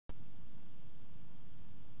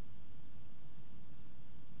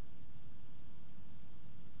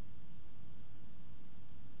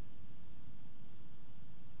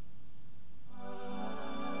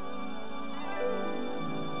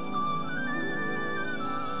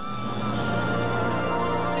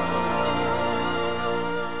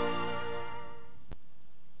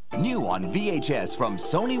on VHS from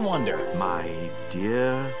Sony Wonder. My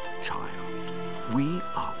dear child, we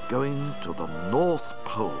are going to the North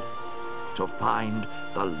Pole to find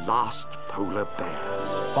the last polar bears.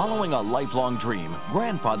 Following a lifelong dream,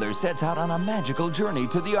 Grandfather sets out on a magical journey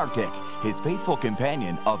to the Arctic. His faithful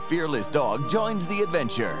companion, a fearless dog, joins the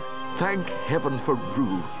adventure. Thank heaven for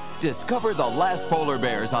Roo. Discover the last polar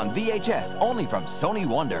bears on VHS, only from Sony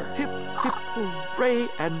Wonder. Hip, hip, hooray,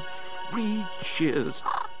 and 3 cheers.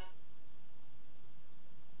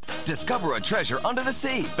 Discover a treasure under the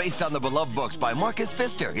sea, based on the beloved books by Marcus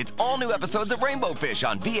Pfister. It's all new episodes of Rainbow Fish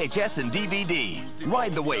on VHS and DVD.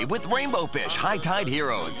 Ride the wave with Rainbow Fish, High Tide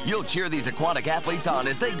Heroes. You'll cheer these aquatic athletes on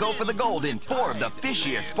as they go for the gold in 4 of the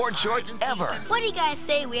fishiest sports shorts ever. What do you guys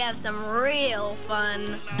say we have some real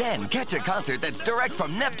fun? Then catch a concert that's direct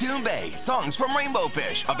from Neptune Bay. Songs from Rainbow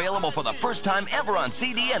Fish, available for the first time ever on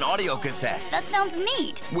CD and audio cassette. That sounds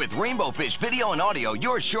neat. With Rainbow Fish video and audio,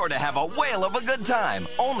 you're sure to have a whale of a good time.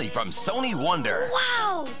 Only from Sony Wonder.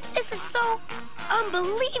 Wow! This is so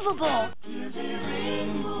unbelievable!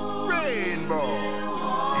 Rainbow in the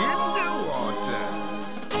water.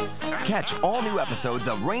 Catch all new episodes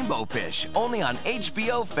of Rainbow Fish, only on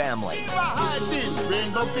HBO Family.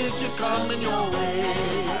 Rainbow Fish is coming your way.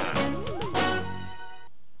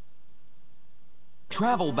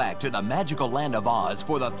 Travel back to the magical land of Oz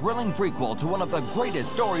for the thrilling prequel to one of the greatest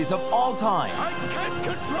stories of all time. I can't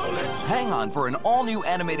control it. Hang on for an all-new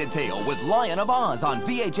animated tale with Lion of Oz on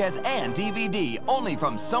VHS and DVD, only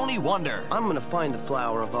from Sony Wonder. I'm gonna find the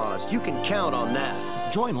Flower of Oz. You can count on that.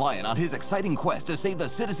 Join Lion on his exciting quest to save the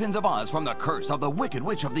citizens of Oz from the curse of the Wicked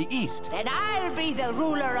Witch of the East. And I'll be the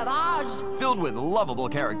ruler of Oz. Filled with lovable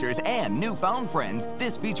characters and newfound friends,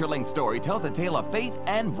 this feature-length story tells a tale of faith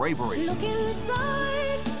and bravery. Look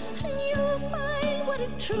inside, and you'll find what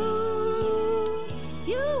is true.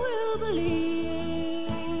 You will believe,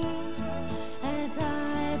 as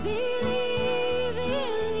I believe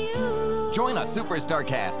in you. Join a superstar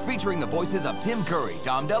cast featuring the voices of Tim Curry,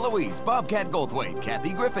 Dom DeLuise, Bobcat Goldthwait,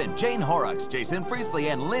 Kathy Griffin, Jane Horrocks, Jason Priestley,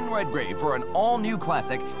 and Lynn Redgrave for an all-new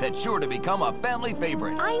classic that's sure to become a family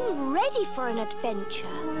favorite. I'm ready for an adventure.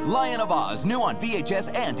 Lion of Oz, new on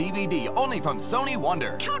VHS and DVD, only from Sony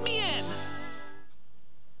Wonder. Count me in.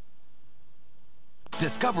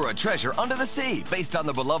 Discover a treasure under the sea, based on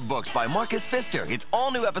the beloved books by Marcus Pfister. It's all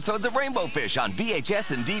new episodes of Rainbow Fish on VHS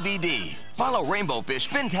and DVD. Follow Rainbow Fish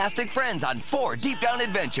fantastic friends on 4 deep-down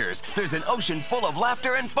adventures. There's an ocean full of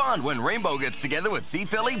laughter and fun when Rainbow gets together with Sea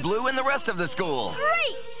Philly, Blue, and the rest of the school.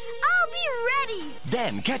 Great! I'll be ready!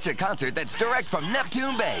 Then catch a concert that's direct from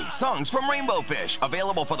Neptune Bay. Songs from Rainbow Fish,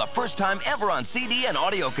 available for the first time ever on CD and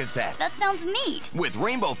audio cassette. That sounds neat. With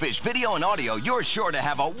Rainbow Fish video and audio, you're sure to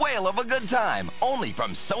have a whale of a good time. Only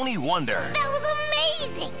from Sony Wonder. That was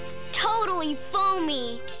amazing! Totally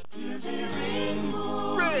foamy. Rainbow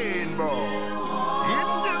in the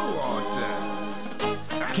water.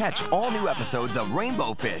 Catch all new episodes of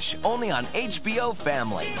Rainbow Fish, only on HBO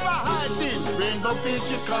Family. Rainbow Fish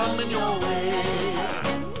is coming your way.